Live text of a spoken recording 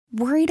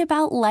Worried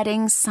about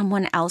letting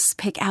someone else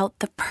pick out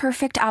the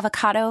perfect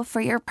avocado for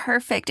your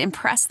perfect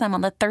impress them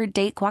on the third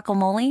date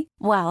guacamole?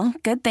 Well,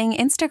 good thing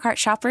Instacart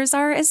shoppers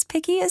are as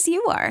picky as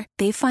you are.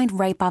 They find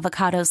ripe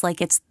avocados like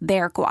it's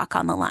their guac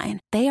on the line.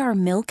 They are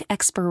milk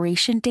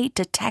expiration date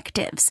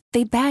detectives.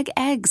 They bag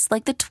eggs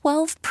like the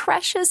 12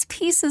 precious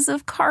pieces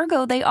of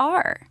cargo they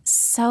are.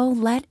 So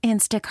let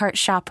Instacart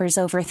shoppers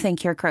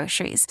overthink your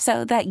groceries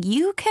so that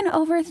you can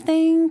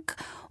overthink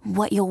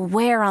what you'll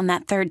wear on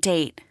that third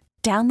date.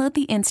 Download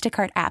the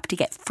Instacart app to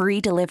get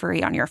free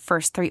delivery on your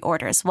first 3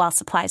 orders while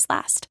supplies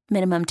last.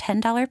 Minimum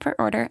 $10 per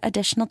order.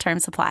 Additional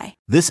terms apply.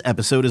 This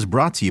episode is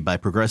brought to you by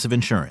Progressive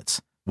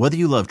Insurance. Whether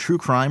you love true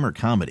crime or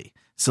comedy,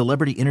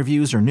 celebrity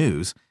interviews or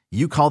news,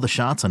 you call the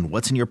shots on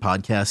what's in your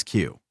podcast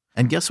queue.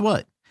 And guess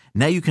what?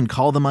 Now you can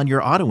call them on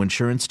your auto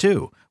insurance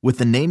too with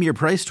the Name Your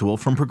Price tool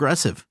from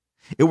Progressive.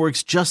 It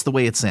works just the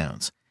way it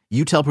sounds.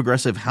 You tell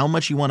Progressive how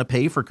much you want to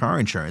pay for car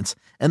insurance,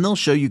 and they'll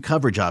show you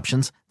coverage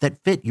options that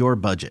fit your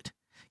budget.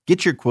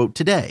 Get your quote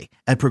today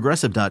at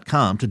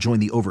Progressive.com to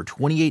join the over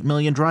 28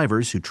 million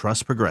drivers who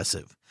trust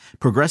Progressive.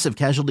 Progressive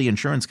Casualty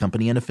Insurance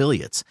Company and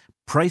Affiliates.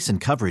 Price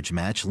and coverage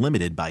match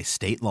limited by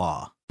state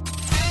law.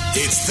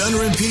 It's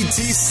Thunder and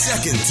PT's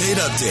second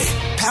date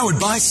update,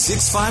 powered by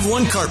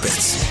 651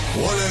 Carpets.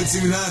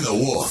 1029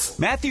 The Wolf.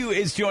 Matthew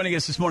is joining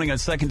us this morning on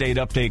Second Date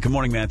Update. Good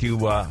morning, Matthew.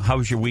 How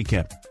was your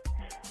weekend?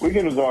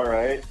 Weekend was all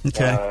right.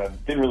 Okay.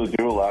 Didn't really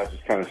do a lot.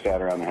 Just kind of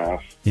sat around the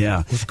house.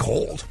 Yeah. It was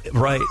cold.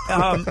 Right.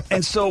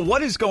 And so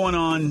what is going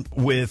on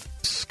with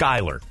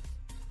Skylar?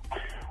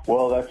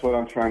 Well, that's what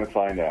I'm trying to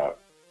find out.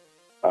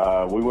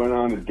 We went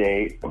on a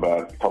date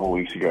about a couple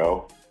weeks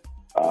ago,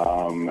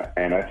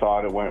 and I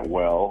thought it went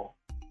well,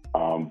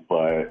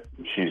 but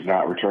she's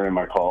not returning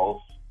my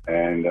calls,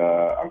 and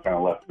I'm kind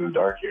of left in the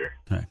dark here.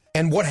 Okay.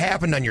 And what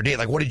happened on your date?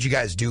 Like, what did you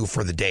guys do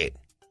for the date?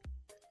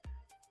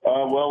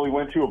 Well, we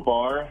went to a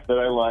bar that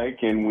I like,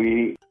 and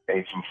we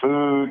ate some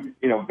food.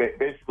 You know,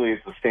 basically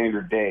it's a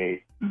standard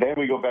date. Then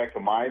we go back to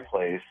my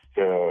place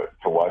to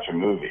watch a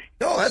movie.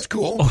 Oh, that's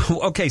cool.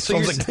 Okay,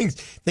 so Sounds like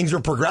things are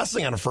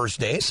progressing on a first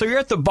date. So you're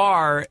at the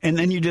bar, and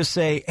then you just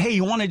say, hey,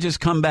 you want to just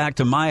come back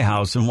to my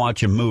house and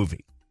watch a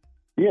movie?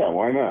 Yeah,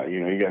 why not?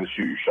 You know, you got to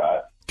shoot your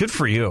shot. Good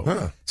for you.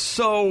 Huh.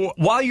 So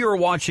while you were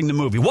watching the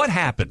movie, what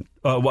happened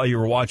while you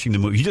were watching the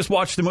movie? You just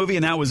watched the movie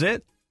and that was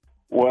it?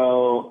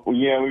 Well,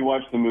 yeah, we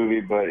watched the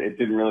movie, but it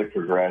didn't really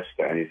progress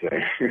to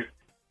anything.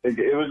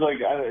 It was like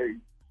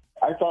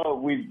I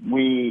thought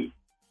we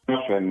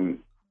and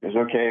it was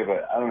okay,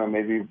 but I don't know.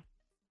 Maybe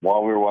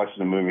while we were watching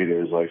the movie, there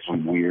was like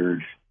some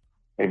weird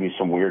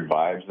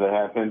vibes that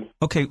happened.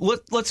 Okay,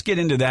 let's get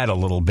into that a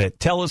little bit.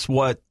 Tell us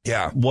what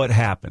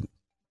happened.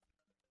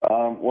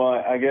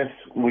 Well, I guess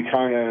we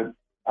kind of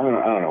I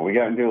don't know. We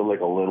got into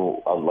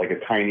like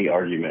a tiny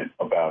argument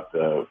about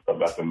the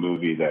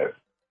movie that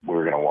we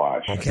were going to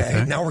watch.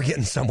 Okay, now we're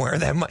getting somewhere.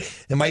 There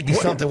might be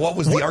something. What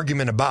was the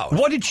argument about?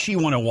 What did she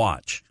want to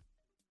watch?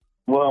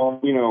 Well,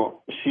 you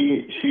know,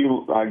 she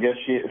I guess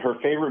her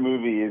favorite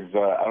movie is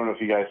I don't know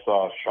if you guys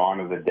saw Shaun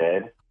of the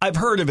Dead. I've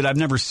heard of it. I've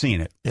never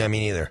seen it. Yeah,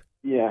 me neither.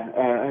 Yeah,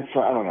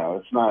 I don't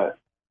know. It's not.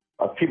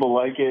 People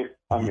like it.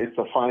 It's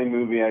a fine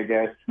movie, I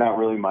guess. It's not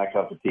really my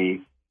cup of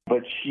tea.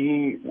 But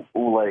she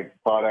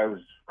thought I was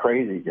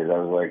crazy because I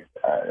was like,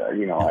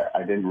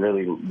 I didn't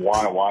really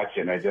want to watch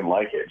it and I didn't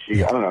like it.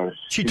 She, I don't know.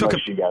 She got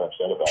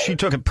upset about it. She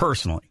took it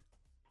personally.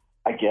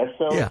 I guess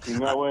so. Yeah. It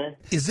seemed that way.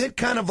 Is it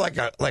kind of like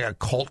a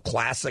cult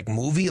classic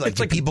movie? Like,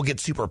 do people get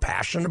super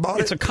passionate about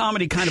it? It's a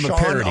comedy, kind of Shaun a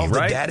parody, of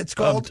right? The Dead, it's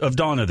called? Of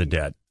Dawn of the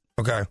Dead.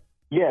 Okay.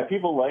 Yeah,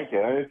 people like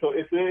it.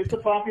 It's a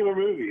popular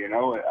movie, you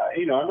know.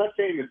 I'm not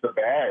saying it's a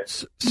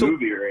bad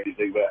movie or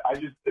anything,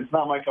 but it's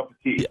not my cup of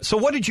tea. Yeah. So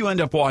what did you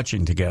end up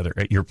watching together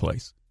at your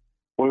place?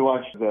 We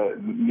watched the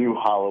new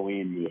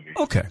Halloween movie.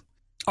 Okay.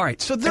 All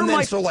right. So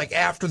so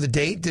after the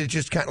date, did it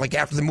just kind of like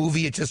after the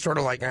movie, it's just sort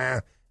of like,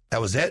 that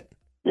was it?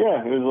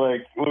 Yeah, it was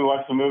like we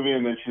watched the movie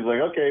and then she's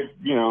like, okay,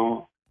 you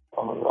know,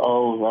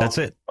 that's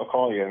it. I'll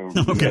call you.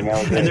 Okay.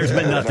 And there's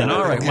been nothing.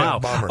 All right. Wow.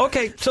 Bummer.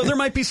 Okay. So there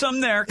might be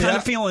something there. Kind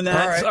of feeling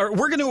that. All right.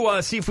 We're going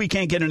to see if we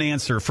can't get an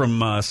answer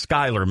from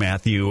Skylar,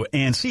 Matthew,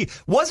 and see,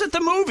 was it the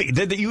movie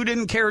that you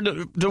didn't care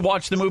to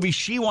watch the movie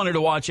she wanted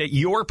to watch at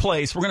your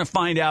place? We're going to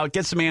find out,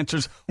 get some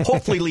answers,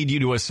 hopefully lead you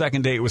to a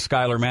second date with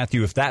Skylar,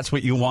 Matthew, if that's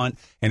what you want,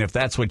 and if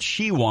that's what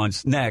she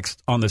wants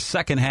next on the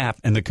second half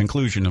and the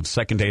conclusion of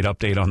Second Date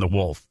Update on The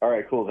Wolf. All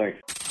right, cool. Thanks.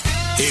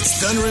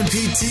 It's Thunder and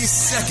PT's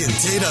second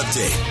date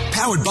update,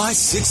 powered by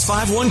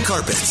 651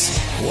 Carpets.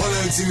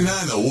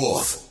 1029 The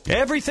Wolf.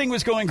 Everything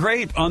was going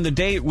great on the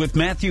date with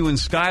Matthew and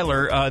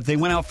Skylar. They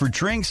went out for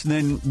drinks and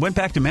then went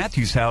back to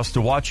Matthew's house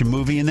to watch a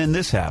movie, and then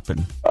this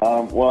happened.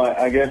 Well,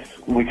 I guess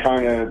we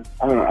kind of,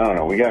 I don't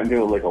know. We got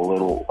into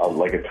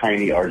like a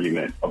tiny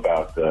argument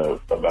about the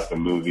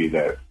movie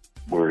that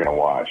we were going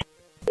to watch.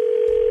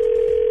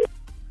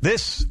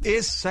 This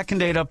is Second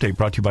Date Update,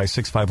 brought to you by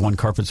 651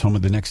 Carpets, home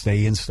of the next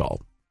day install.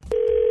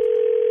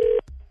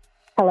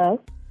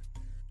 Hello?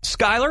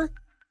 Skylar?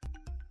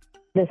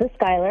 This is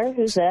Skylar.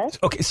 Who's this?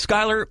 Okay,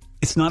 Skylar,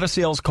 it's not a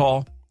sales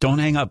call. Don't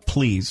hang up,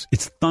 please.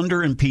 It's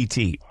Thunder and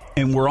PT.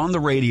 and we're on the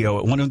radio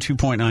at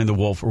 102.9 The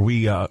Wolf, where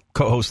we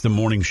co-host the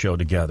morning show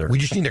together. We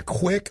just need a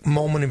quick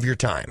moment of your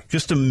time.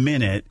 Just a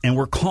minute, and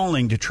we're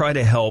calling to try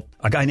to help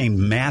a guy named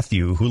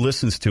Matthew, who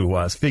listens to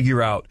us,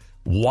 figure out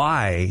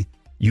why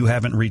you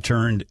haven't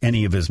returned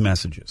any of his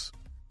messages.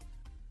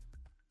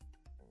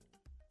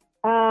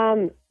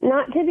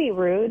 Not to be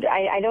rude,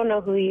 I don't know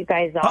who you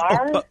guys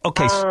are.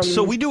 Okay,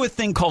 so we do a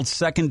thing called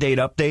Second Date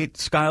Update,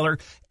 Skylar,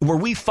 where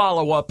we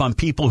follow up on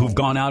people who've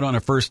gone out on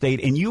a first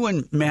date, and you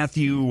and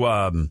Matthew...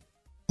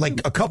 like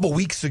a couple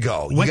weeks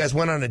ago, you guys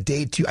went on a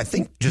date too. I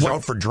think just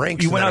out for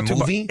drinks. You went out to a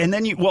movie, and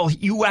then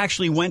you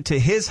actually went to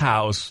his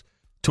house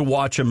to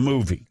watch a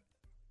movie.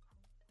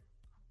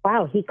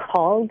 Wow, he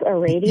called a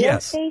radio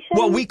station?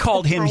 Well, we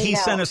called him. He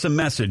sent us a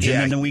message,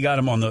 and then we got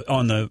him on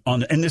the.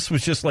 And this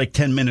was just like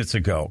 10 minutes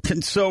ago.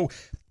 So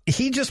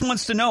he just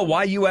wants to know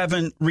why you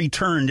haven't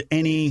returned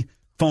any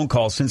phone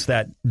calls since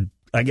that,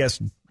 I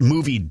guess,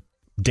 movie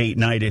date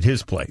night at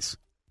his place.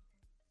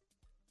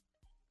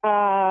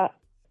 Never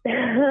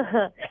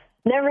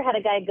had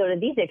a guy go to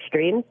these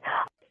extremes.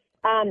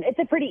 It's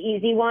a pretty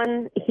easy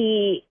one.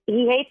 He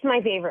hates my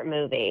favorite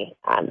movie.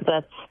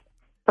 That's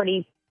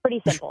pretty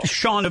simple.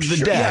 Shaun of the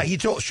Dead. Yeah, he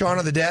told Shaun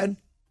of the Dead.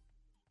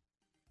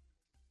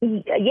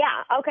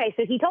 Yeah. Okay.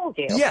 So he told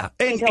you. Yeah,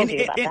 he told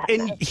you about that.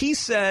 And he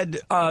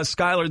said,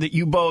 Skylar, that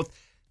you both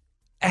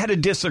had a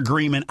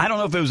disagreement. I don't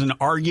know if it was an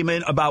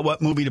argument about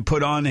what movie to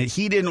put on. And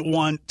he didn't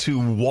want to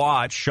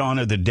watch Shaun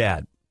of the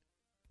Dead.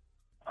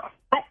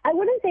 I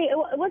wouldn't say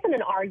it wasn't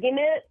an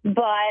argument,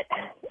 but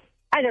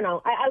I don't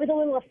know. I was a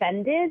little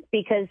offended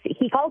because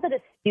he calls it a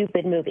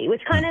stupid movie,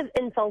 which kind of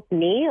insults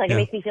me. Like, it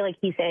makes me feel like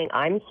he's saying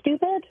I'm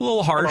stupid. A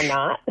little harsh. I'm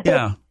not.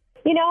 Yeah.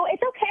 You know,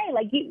 it's okay.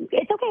 Like,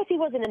 it's okay if he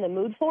wasn't in the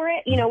mood for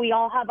it. You know, we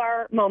all have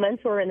our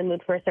moments where we're in the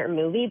mood for a certain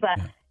movie, but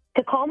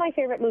to call my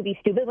favorite movie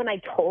stupid when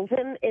I told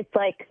him it's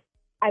like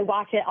I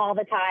watch it all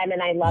the time and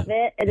I love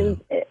it,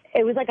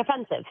 it was like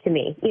offensive to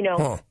me, you know.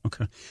 Huh.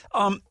 Okay.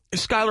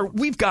 Skylar,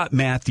 we've got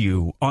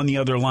Matthew on the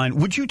other line.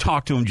 Would you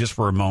talk to him just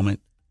for a moment?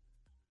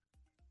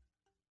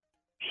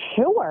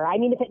 Sure. I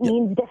mean, if it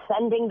means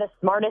defending the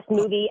smartest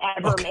movie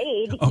ever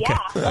made, yeah.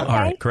 Okay. All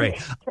right, great.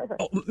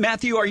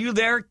 Matthew, are you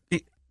there?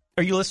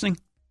 Are you listening?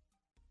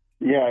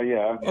 Yeah,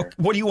 I'm here.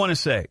 What do you want to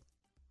say?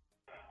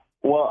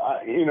 Well,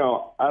 I don't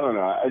know.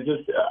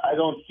 I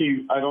don't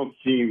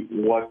see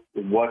what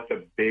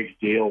the big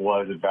deal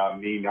was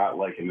about me not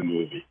liking the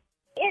movie.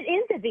 It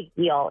is a big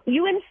deal.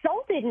 You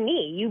insulted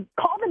me. You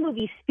called the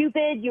movie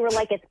stupid. You were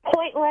like, it's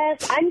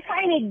pointless. I'm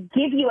trying to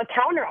give you a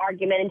counter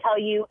argument and tell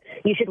you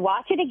should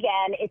watch it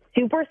again. It's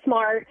super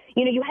smart.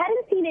 You know, you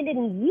hadn't seen it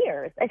in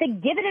years. I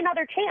said, give it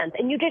another chance.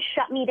 And you just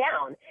shut me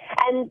down.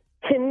 And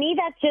to me,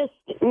 that just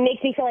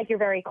makes me feel like you're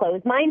very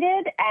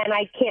closed-minded, and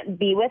I can't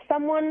be with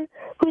someone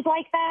who's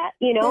like that,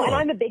 you know, and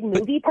I'm a big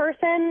movie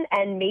person,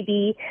 and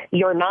maybe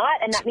you're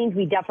not, and that means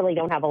we definitely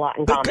don't have a lot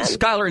in common.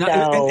 Skylar,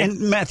 and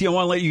Matthew, I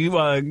want to let you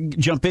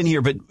jump in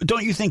here, but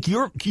don't you think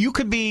you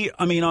could be,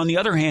 I mean, on the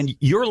other hand,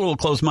 you're a little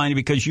closed-minded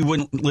because you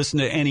wouldn't listen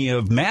to any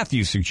of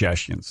Matthew's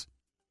suggestions?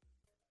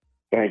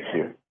 Thank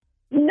you.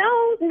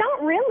 No,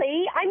 not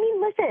really. I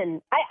mean,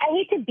 listen, I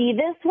hate to be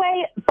this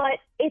way, but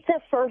it's a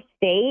first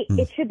date.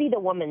 It should be the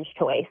woman's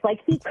choice. Like,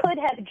 he could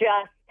have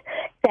just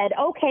said,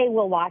 okay,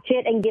 we'll watch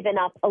it, and given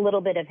up a little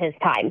bit of his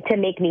time to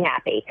make me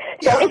happy.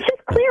 So it's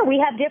just clear we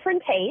have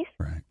different tastes.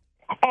 Right.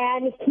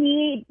 And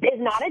he is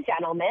not a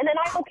gentleman, and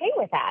I'm okay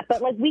with that.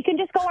 But, like, we can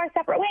just go our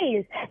separate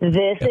ways.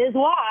 This is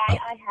why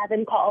I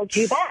haven't called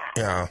you back.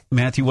 Yeah.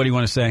 Matthew, what do you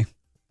want to say?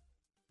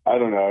 I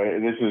don't know.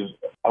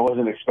 I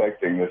wasn't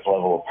expecting this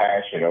level of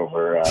passion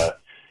over us.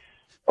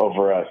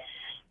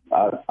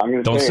 I'm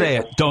going to say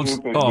it. Don't.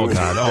 Oh movie.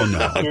 God. Oh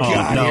no.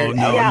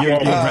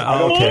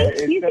 Oh,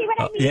 okay. You see what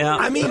I mean? Yeah.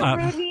 I mean,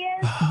 rude he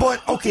is?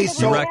 but okay,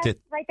 so You wrecked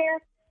it. right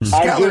there. I'm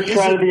Skylar, just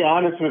trying to be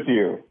honest with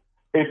you.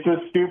 It's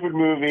a stupid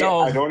movie.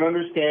 Oh. I don't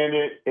understand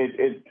it.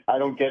 I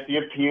don't get the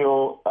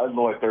appeal.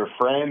 They're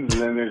friends,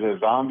 and then there's a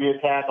zombie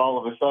attack all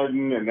of a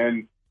sudden, and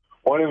then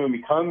one of them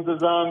becomes a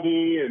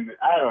zombie, and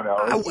I don't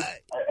know.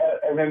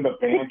 And then the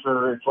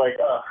banter, it's like,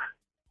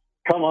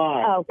 come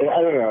on. Okay.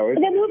 I don't know.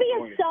 The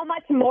movie is so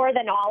much more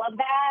than all of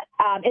that.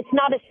 It's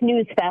not a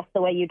snooze fest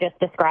the way you just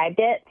described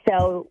it.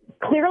 So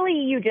clearly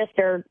you just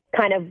are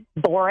kind of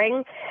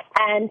boring.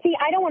 And see,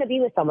 I don't want to be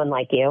with someone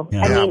like you.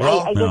 Yeah. I mean,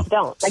 well, I just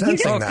don't. Like, you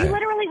that.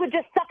 literally would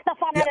just suck the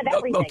fun out of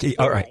everything. Okay.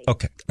 All right.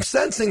 Okay. I'm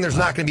sensing there's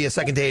not going to be a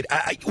second date.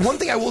 One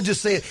thing I will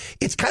just say,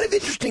 it's kind of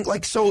interesting.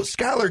 Like, so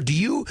Skylar, do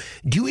you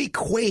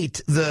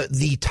equate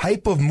the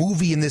type of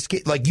movie in this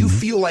case? Like, you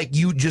feel like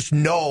you just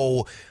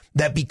know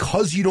that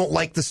because you don't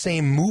like the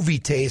same movie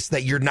taste,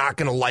 that you're not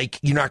going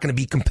to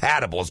be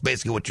compatible, is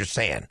basically what you're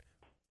saying.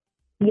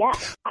 Yeah.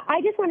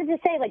 I just wanted to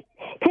say, like,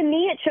 to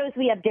me, it shows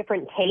we have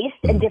different tastes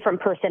and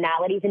different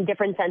personalities and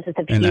different senses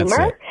of And that's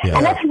humor. it. Yeah.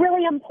 And that's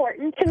really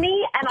important to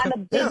me. And I'm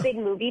a big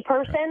movie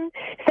person.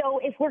 So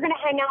if we're going to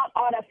hang out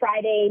on a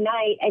Friday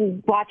night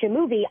and watch a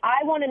movie,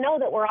 I want to know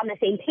that we're on the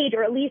same page,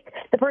 or at least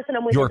the person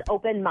I'm with is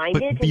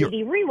open-minded to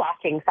maybe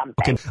rewatching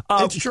something. Okay.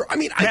 That's true. I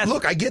mean,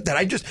 I get that.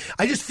 I just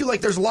feel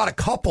like there's a lot of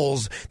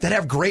couples that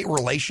have great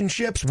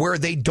relationships where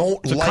they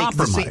don't like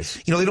the same,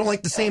 they don't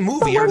like the same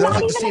movie or they don't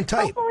like the same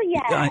type.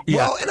 Yeah.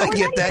 Well, and I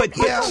get that. But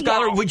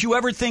Skylar, would you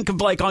ever think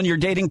of, like, on your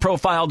dating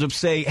profile to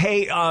say,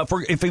 hey,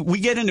 if we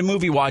get into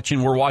movie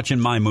watching, we're watching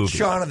my movie?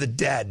 Shaun of the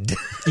Dead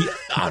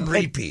on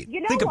repeat.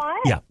 You know what?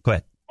 Yeah, go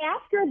ahead.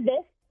 After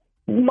this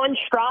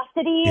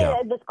monstrosity,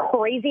 this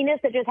craziness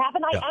that just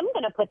happened, I'm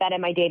going to put that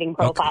in my dating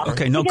profile.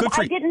 Okay, no, good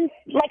for you.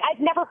 I've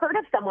never heard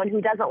of someone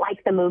who doesn't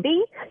like the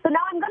movie, so now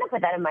I'm going to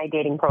put that in my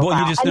dating profile. Well,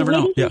 you just never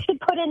know. Maybe he should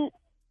put in...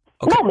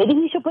 Okay. No, maybe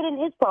he should put in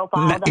his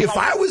profile. If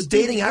I was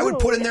dating, I would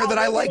put in there that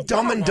I like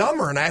Dumb and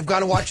Dumber, and I've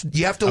got to watch.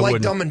 You have to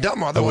like Dumb and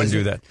Dumber. Otherwise, I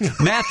wouldn't do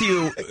that.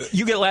 Matthew,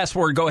 you get last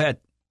word. Go ahead.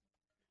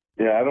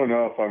 Yeah, I don't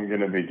know if I'm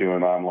going to be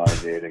doing online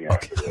dating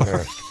after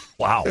this.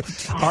 Wow.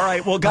 All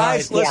right. Well,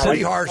 guys, listen.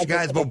 Pretty harsh,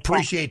 guys, but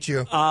appreciate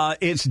you.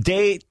 It's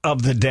Date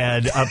of the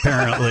Dead,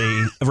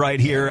 apparently, right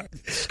here.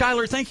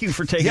 Skylar, thank you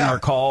for taking our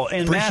call.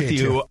 And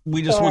Matthew,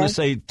 we just want to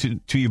say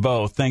to you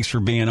both, thanks for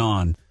being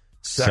on.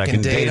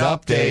 Second Date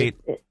Update.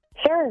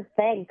 Sure,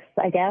 thanks,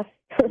 I guess.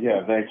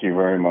 Yeah, thank you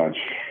very much.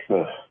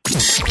 More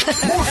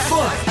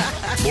fun,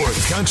 more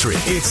country.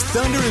 It's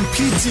Thunder and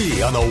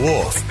PT on the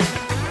Wolf.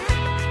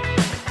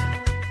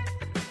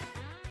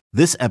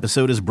 This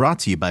episode is brought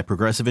to you by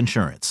Progressive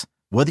Insurance.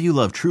 Whether you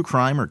love true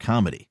crime or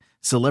comedy,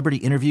 celebrity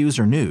interviews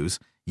or news,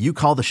 you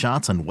call the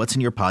shots on what's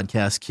in your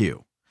podcast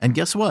queue. And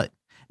guess what?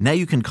 Now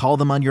you can call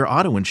them on your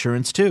auto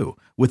insurance too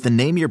with the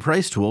Name Your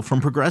Price tool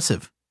from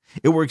Progressive.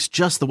 It works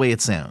just the way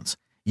it sounds.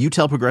 You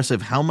tell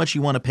Progressive how much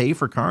you want to pay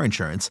for car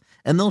insurance,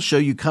 and they'll show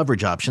you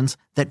coverage options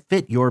that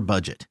fit your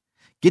budget.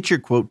 Get your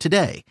quote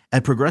today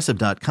at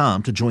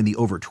Progressive.com to join the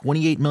over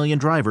 28 million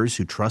drivers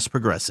who trust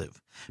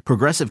Progressive.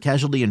 Progressive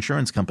Casualty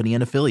Insurance Company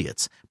and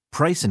Affiliates.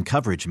 Price and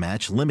coverage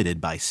match limited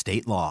by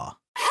state law.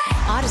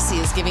 Odyssey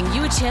is giving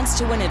you a chance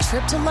to win a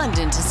trip to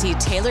London to see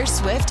Taylor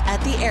Swift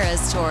at the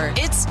Eras Tour.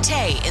 It's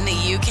Tay in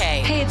the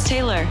UK. Hey, it's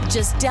Taylor.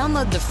 Just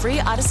download the free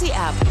Odyssey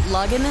app,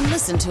 log in and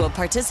listen to a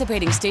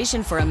participating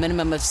station for a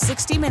minimum of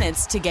 60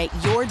 minutes to get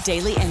your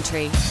daily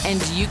entry.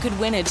 And you could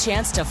win a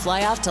chance to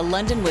fly off to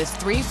London with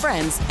 3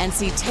 friends and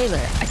see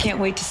Taylor. I can't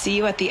wait to see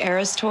you at the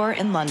Eras Tour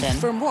in London.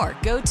 For more,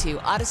 go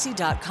to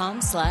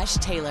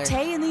odyssey.com/Taylor.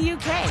 Tay in the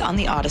UK. It's on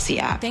the Odyssey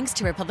app. Thanks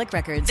to Republic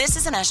Records. This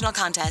is a national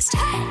contest.